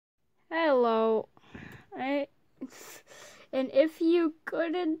Hello. I and if you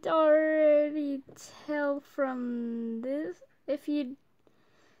couldn't already tell from this, this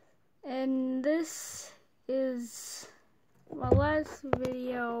is my last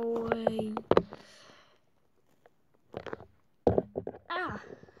video.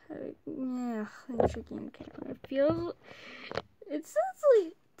 Yeah, I'm checking the camera. It says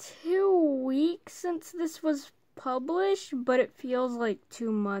like 2 weeks since this was published, but it feels like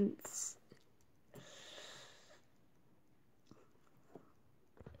 2 months.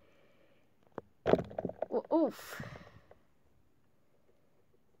 Oof.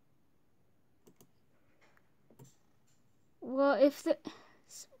 Well,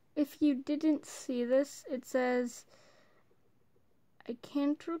 if you didn't see this, it says I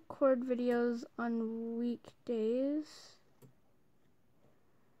can't record videos on weekdays.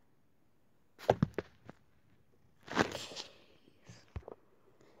 Okay.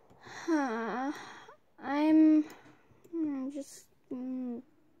 I'm just be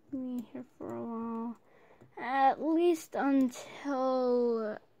here for a while. At least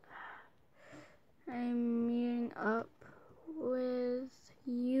until I'm meeting up with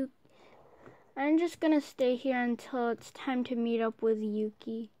you. I'm just gonna stay here until it's time to meet up with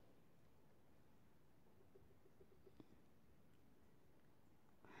Yuki.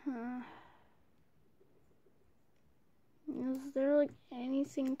 Is there like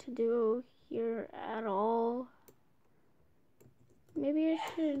anything to do here at all? Maybe I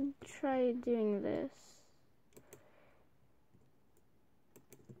should try doing this.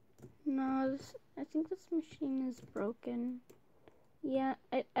 No, I think this machine is broken. Yeah,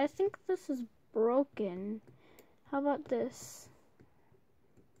 I think this is broken. How about this?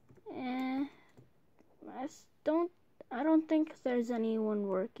 I don't think there's anyone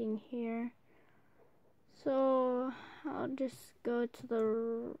working here. So I'll just go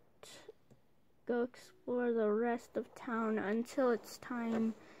explore the rest of town until it's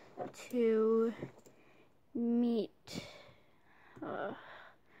time to meet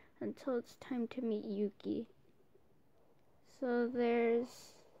Yuki. So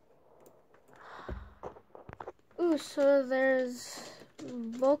there's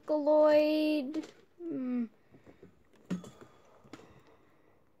Vocaloid.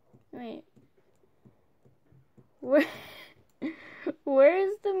 Wait.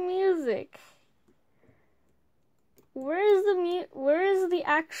 Where's the music? Where is the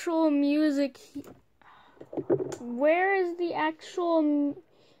actual music? Where is the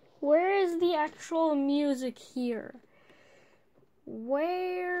actual music here?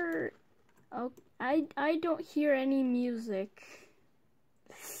 Where? Oh, I don't hear any music.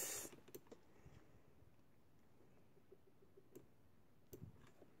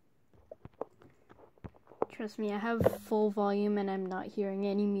 Trust me, I have full volume and I'm not hearing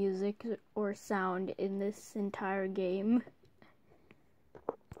any music or sound in this entire game.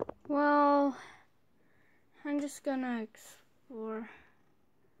 Well, I'm just gonna explore.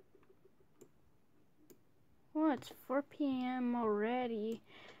 Oh, it's 4 p.m. already.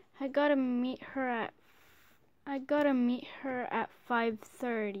 I gotta meet her at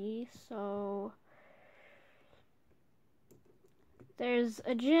 5:30, so there's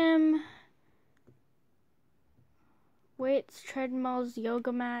a gym, weights, treadmills,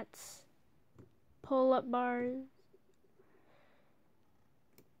 yoga mats, pull-up bars.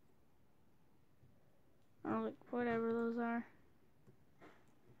 Or like whatever those are.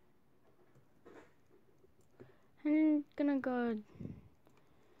 I'm gonna go.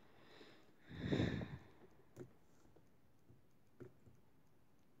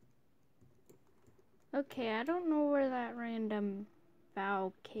 Okay, I don't know where that random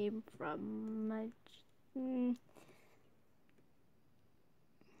bow came from.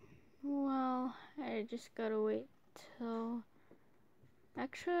 Well, I just gotta wait till.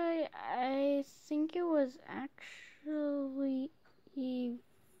 Actually, I think it was actually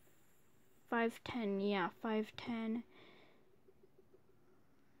 5:10. Yeah, 5:10.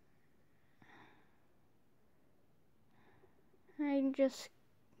 I'm just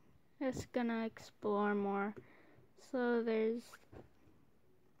gonna explore more. So there's.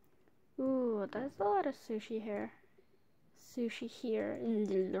 Ooh, that's a lot of sushi here. Sushi here.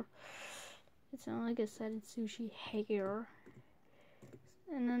 It sounded like I said sushi here.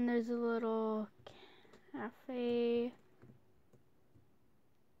 And then there's a little cafe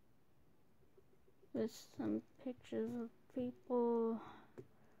with some pictures of people,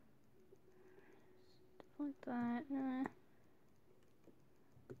 stuff like that.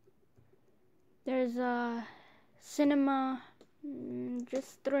 There's a cinema.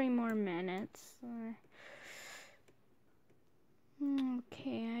 Just 3 more minutes.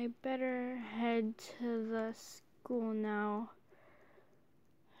 Okay, I better to the school now.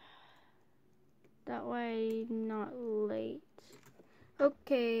 That way I'm not late.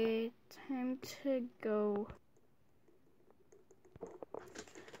 Okay, time to go.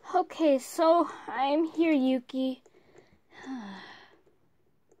 Okay, so I'm here, Yuki.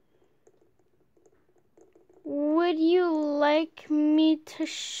 Would you like me to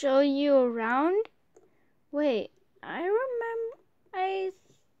show you around? Wait, I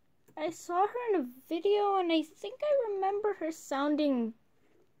saw her in a video and I think I remember her sounding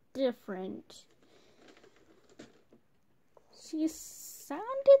different. She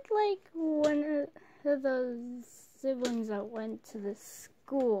sounded like one of those siblings that went to the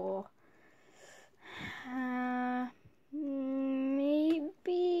school. Maybe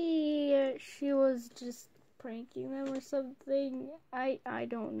she was just pranking them or something. I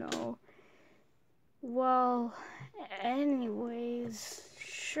don't know. Well, anyways,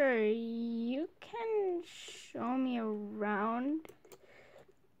 sure, you can show me around.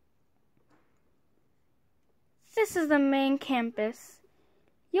 This is the main campus.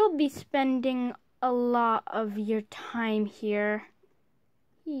 You'll be spending a lot of your time here.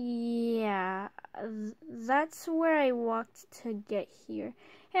 Yeah, that's where I walked to get here.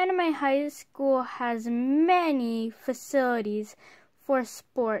 Anime High School has many facilities for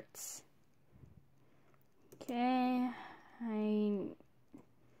sports. Okay.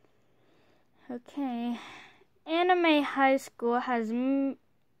 Anime High School has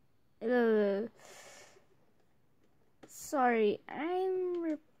sorry, I'm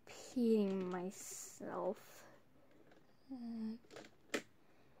repeating myself.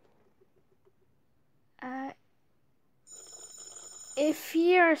 If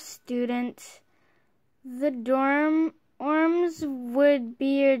you're a student, the dorms would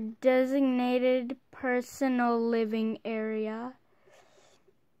be your designated personal living area.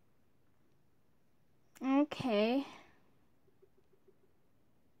 Okay.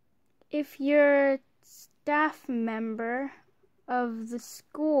 If you're a staff member of the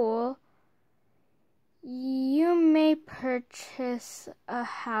school, you may purchase a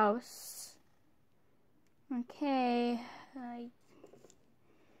house. Okay.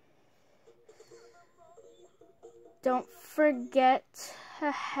 Don't forget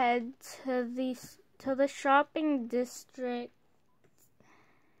to head to the shopping district.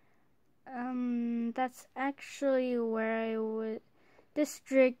 That's actually where I would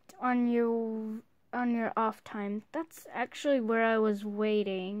district on your off time. That's actually where I was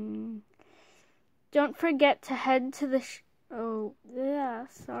waiting. Don't forget to head to the oh, yeah,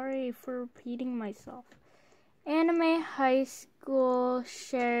 sorry for repeating myself. Anime High School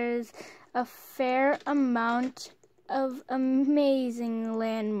shares a fair amount of amazing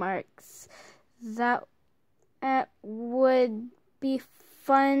landmarks that would be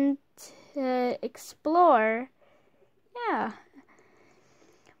fun to explore. Yeah.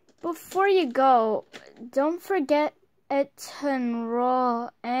 Before you go, don't forget to enroll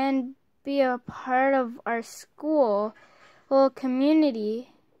and be a part of our school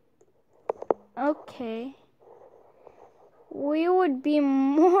community. Okay. We would be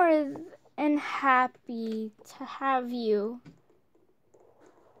more than happy to have you.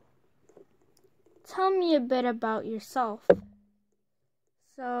 Tell me a bit about yourself.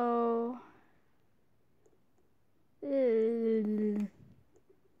 So,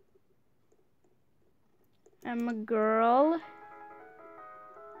 I'm a girl.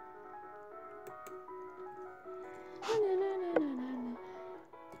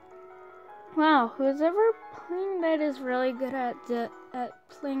 Wow, who's ever playing that is really good at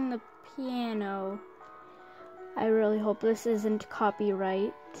playing the piano. I really hope this isn't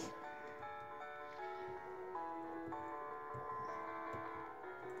copyright.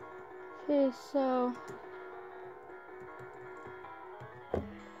 Okay, so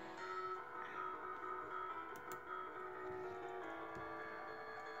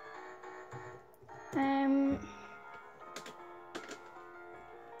I'm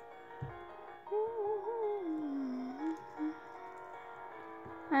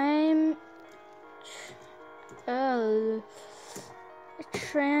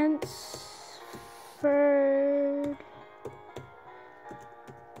transferred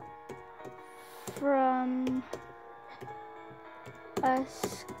from a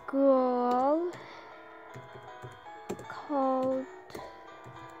school called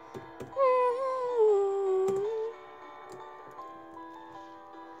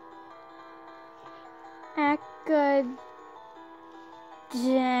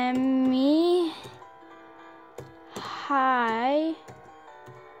Academy High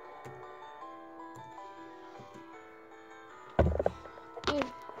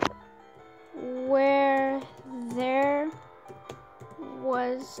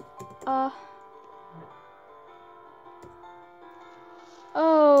this.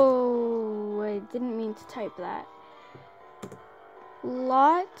 Oh, I didn't mean to type that.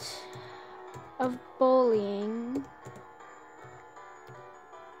 Lot of bullying.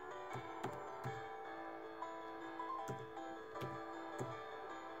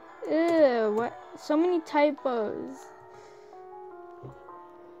 Ew, what? So many typos.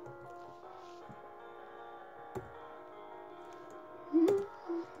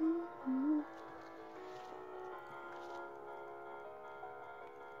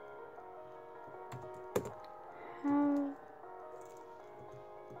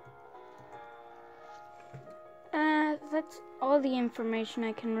 That's all the information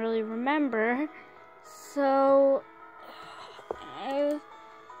I can really remember. So,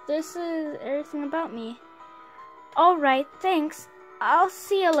 this is everything about me. Alright, thanks. I'll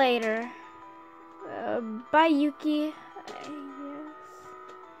see you later. Bye, Yuki. Yes.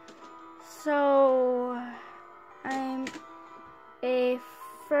 So, I'm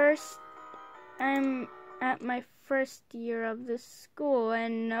at my first year of this school,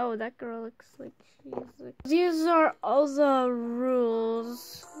 and no, that girl looks like she's like... These are all the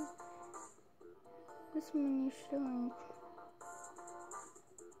rules. This menu showing.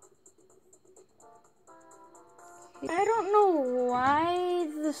 I don't know why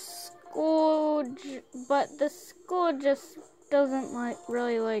but the school just doesn't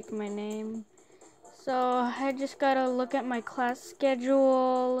really like my name. So I just gotta look at my class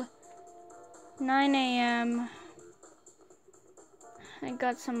schedule. 9 a.m. I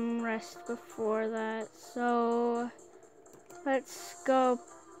got some rest before that, so let's go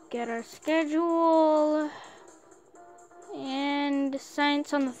get our schedule. And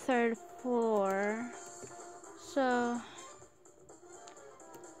science on the 3rd floor. So,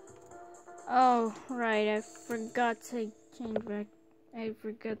 oh right, I forgot to change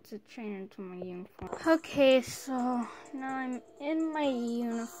into my uniform. Okay, so now I'm in my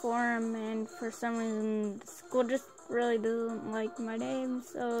uniform, and for some reason the school just really doesn't like my name,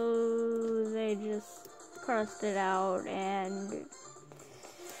 so they just crossed it out and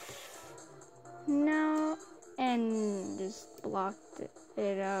just blocked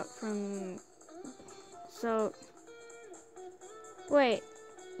it out from. So wait,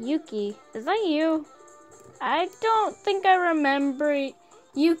 Yuki, is that you? I don't think I remember.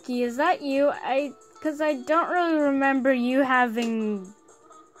 Yuki, is that you? Because I don't really remember you having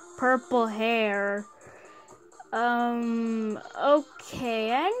purple hair.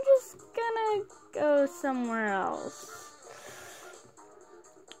 Okay, I'm just gonna go somewhere else.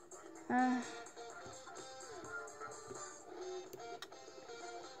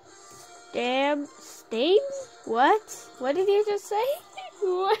 Stabs? What? What did you just say?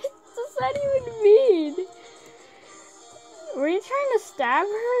 What does that even mean? Were you trying to stab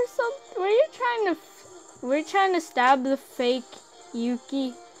her or something? Were you trying to stab the fake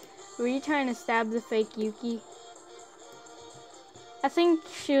Yuki? Were you trying to stab the fake Yuki? I think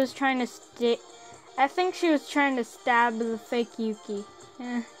she was trying to stab the fake Yuki.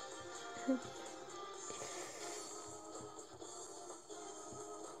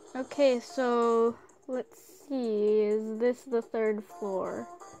 Okay, so let's see. Is this the 3rd floor?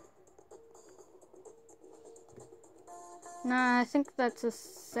 Nah, I think that's a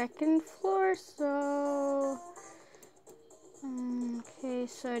 2nd floor, so... Okay,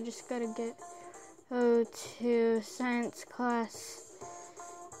 so I just gotta go to science class.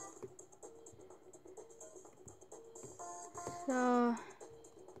 So...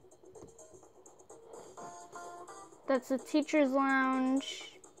 that's the teacher's lounge.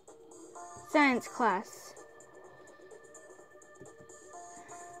 Science class.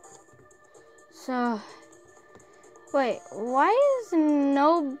 So... wait, why is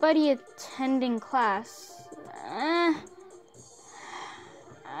nobody attending class?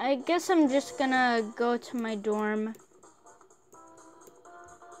 I guess I'm just gonna go to my dorm.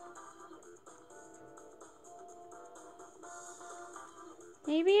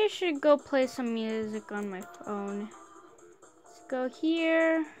 Maybe I should go play some music on my phone. Let's go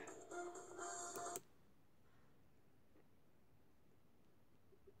here.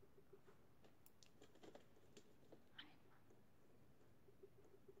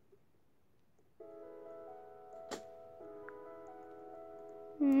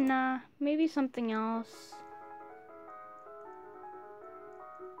 Nah, maybe something else.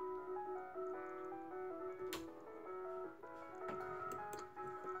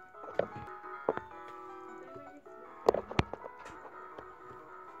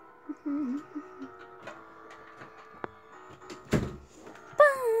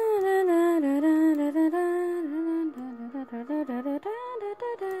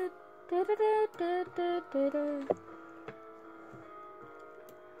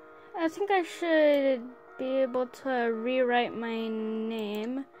 think I should be able to rewrite my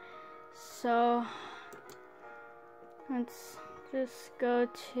name. So let's just go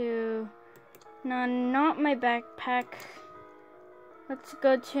to, no, not my backpack. Let's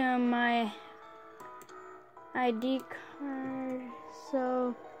go to my ID card.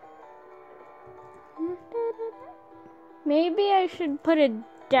 So maybe I should put a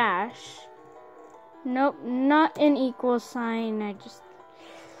dash. Nope, not an equal sign. I just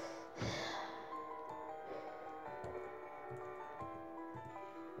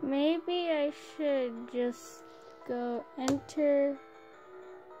maybe I should just go enter.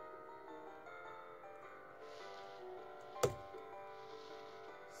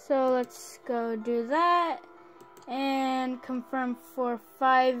 So let's go do that and confirm for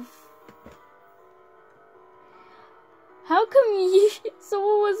 5. How come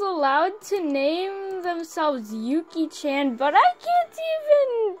someone was allowed to name themselves Yuki-chan, but I can't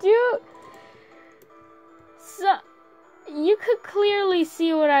even do? So you could clearly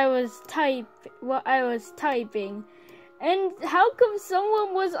see what I was typing. And how come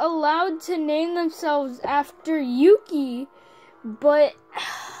someone was allowed to name themselves after Yuki, but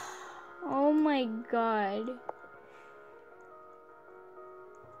oh my god.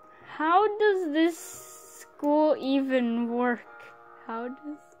 How does this school even work? How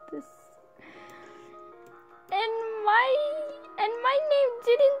does this? And my name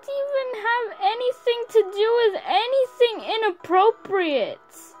didn't even have anything to do with anything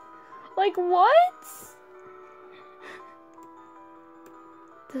inappropriate. Like what?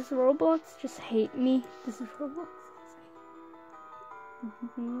 Does Roblox just hate me? Does Roblox just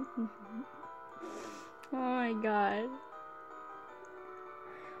hate me? Oh my god.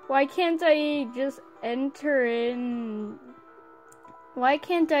 Why can't I just enter in? Why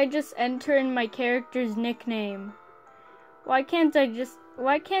can't I just enter in my character's nickname? Why can't I just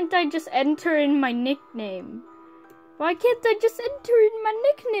enter in my nickname? Why can't I just enter in my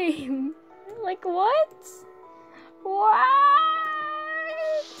nickname? Like what? What?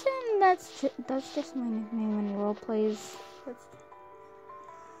 And that's just my nickname in role plays.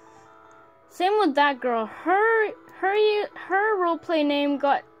 Same with that girl. Her roleplay name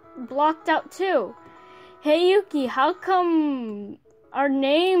got blocked out too. Hey Yuki, how come our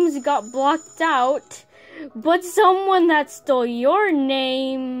names got blocked out, but someone that stole your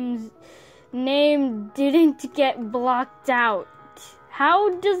name didn't get blocked out? How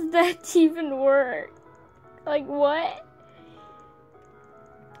does that even work? Like what?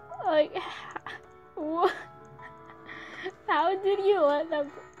 Like what? How did you let that?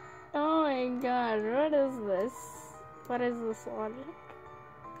 Oh my god, what is this? What is this logic?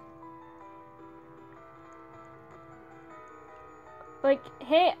 Like,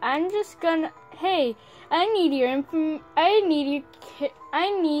 hey, I need your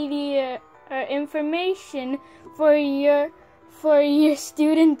information for your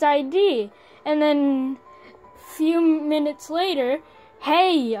student ID. And then few minutes later,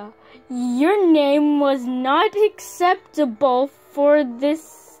 hey, your name was not acceptable for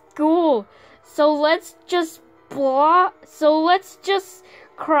this school. So let's just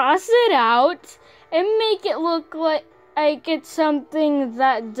cross it out and make it look like it's something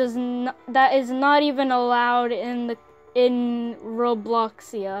that is not even allowed in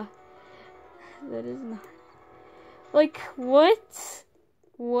Robloxia. That is not. Like what?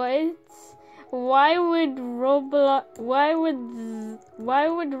 What? Why would Roblox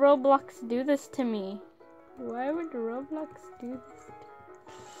do this to me? Why would Roblox do this to me?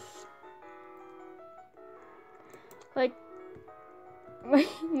 Like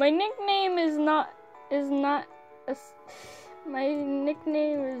my nickname is not my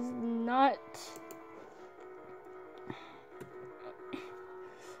nickname is not.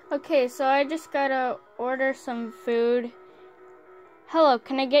 Okay, so I just gotta order some food. Hello,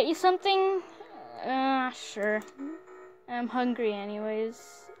 can I get you something? Sure. I'm hungry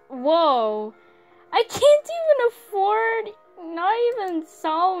anyways. Whoa! I can't even afford not even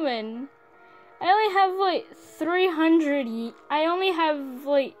salmon. I only have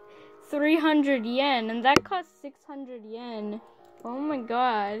like 300 yen, and that costs 600 yen. Oh my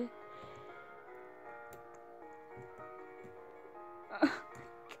god.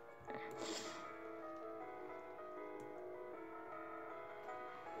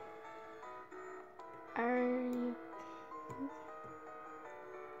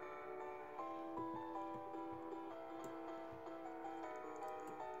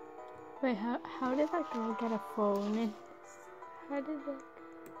 Wait, how did that girl get a phone? How did that?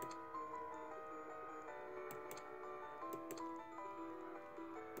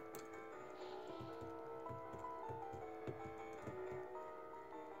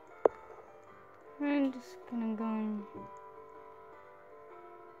 just gonna go and...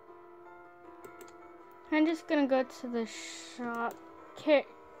 I'm just gonna go to the shop. Okay.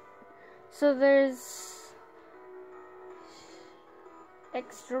 So there's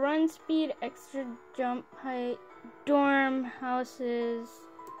extra run speed, extra jump height, dorm, houses,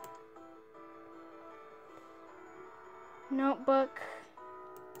 notebook.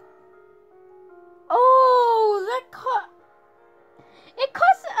 Oh, it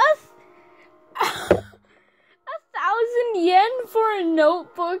costs us 1,000 yen for a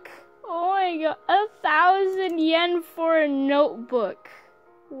notebook. Oh my god, 1,000 yen for a notebook.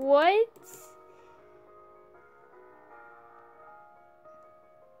 What?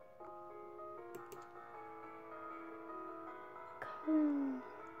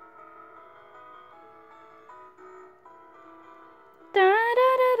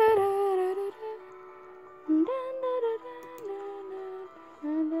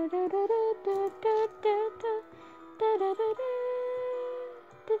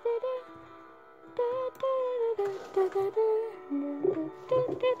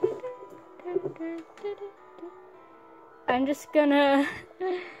 I'm just gonna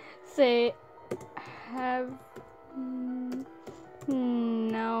say have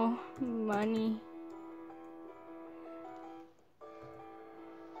no money.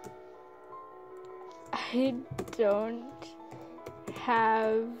 I don't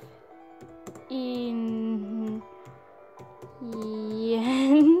have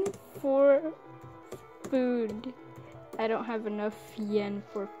yen for food. I don't have enough yen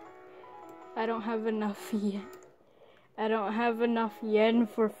for I don't have enough yen. I don't have enough yen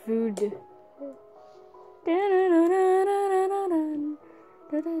for food.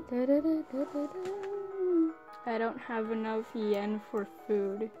 I don't have enough yen for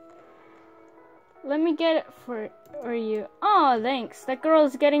food. Let me get it for you. Oh, thanks. That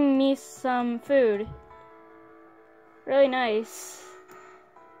girl's getting me some food. Really nice.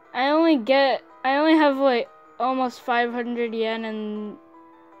 I only have like almost 500 yen and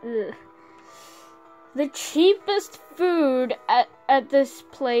the cheapest food at this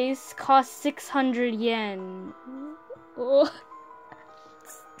place costs 600 yen. Oh.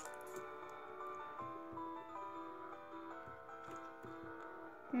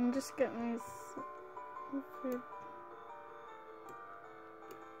 I'm just getting this food.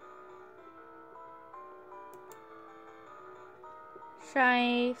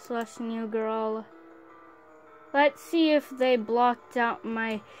 Shy / new girl. Let's see if they blocked out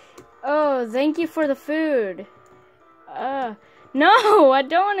my... Oh, thank you for the food. No, I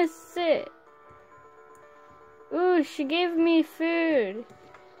don't want to sit. Ooh, she gave me food.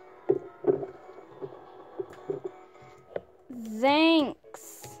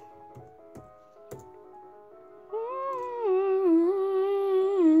 Thanks.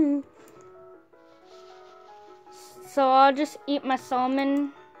 So I'll just eat my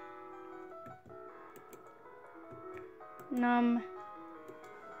salmon.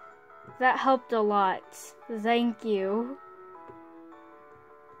 That helped a lot. Thank you.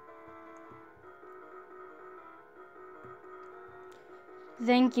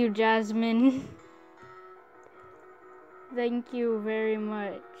 Thank you, Jasmine. Thank you very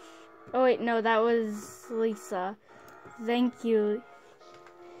much. Oh wait, no, that was Lisa. Thank you.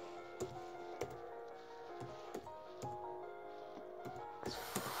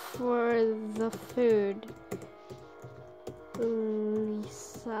 For the food,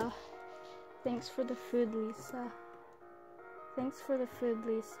 Lisa. Thanks for the food, Lisa. Thanks for the food,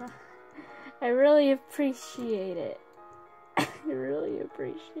 Lisa. I really appreciate it. I really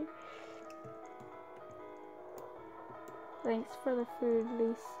appreciate it. Thanks for the food,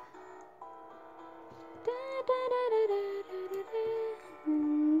 Lisa.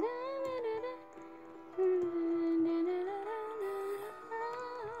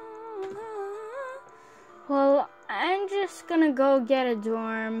 Well, I'm just gonna go get a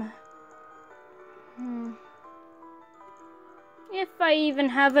dorm. If I even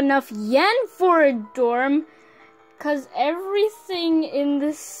have enough yen for a dorm, cause everything in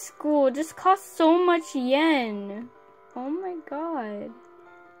this school just costs so much yen. Oh my god.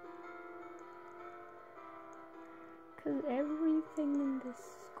 Cause everything in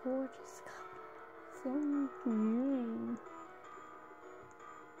this school just costs so much yen.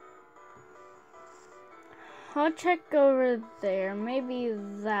 I'll check over there. Maybe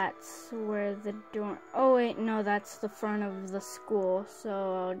that's where the dorm... Oh wait, no, that's the front of the school. So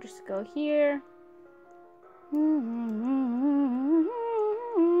I'll just go here.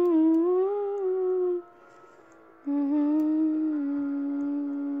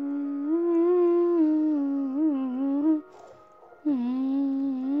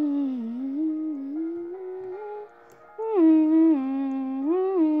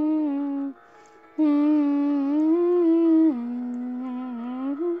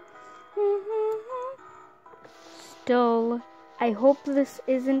 I hope this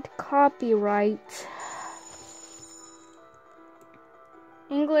isn't copyright.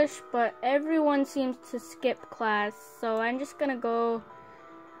 English, but everyone seems to skip class, so I'm just gonna go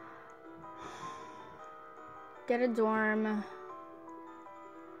get a dorm.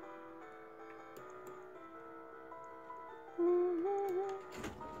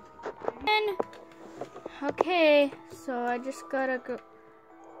 And okay, so I just gotta go.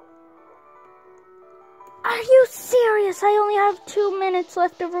 Are you serious? I only have 2 minutes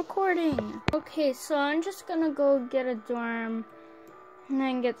left of recording. Okay, so I'm just gonna go get a dorm and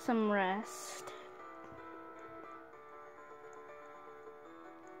then get some rest.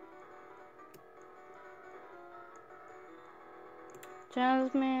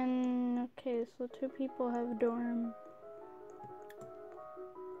 Jasmine, okay, so 2 people have a dorm.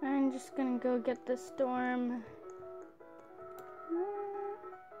 I'm just gonna go get this dorm.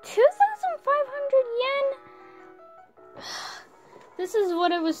 2,500 yen? This is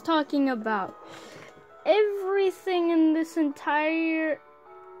what I was talking about. Everything in this entire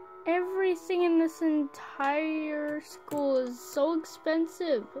school is so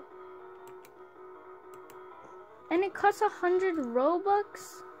expensive. And it costs 100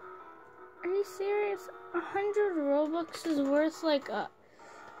 Robux? Are you serious? 100 Robux is worth like oh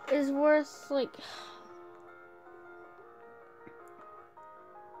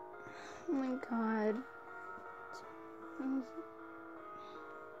my god. Oh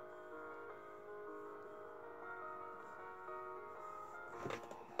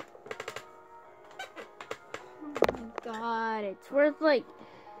my god, it's worth like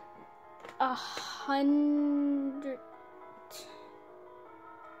 100.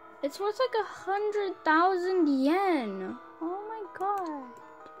 It's worth like 100,000 yen. Oh my god.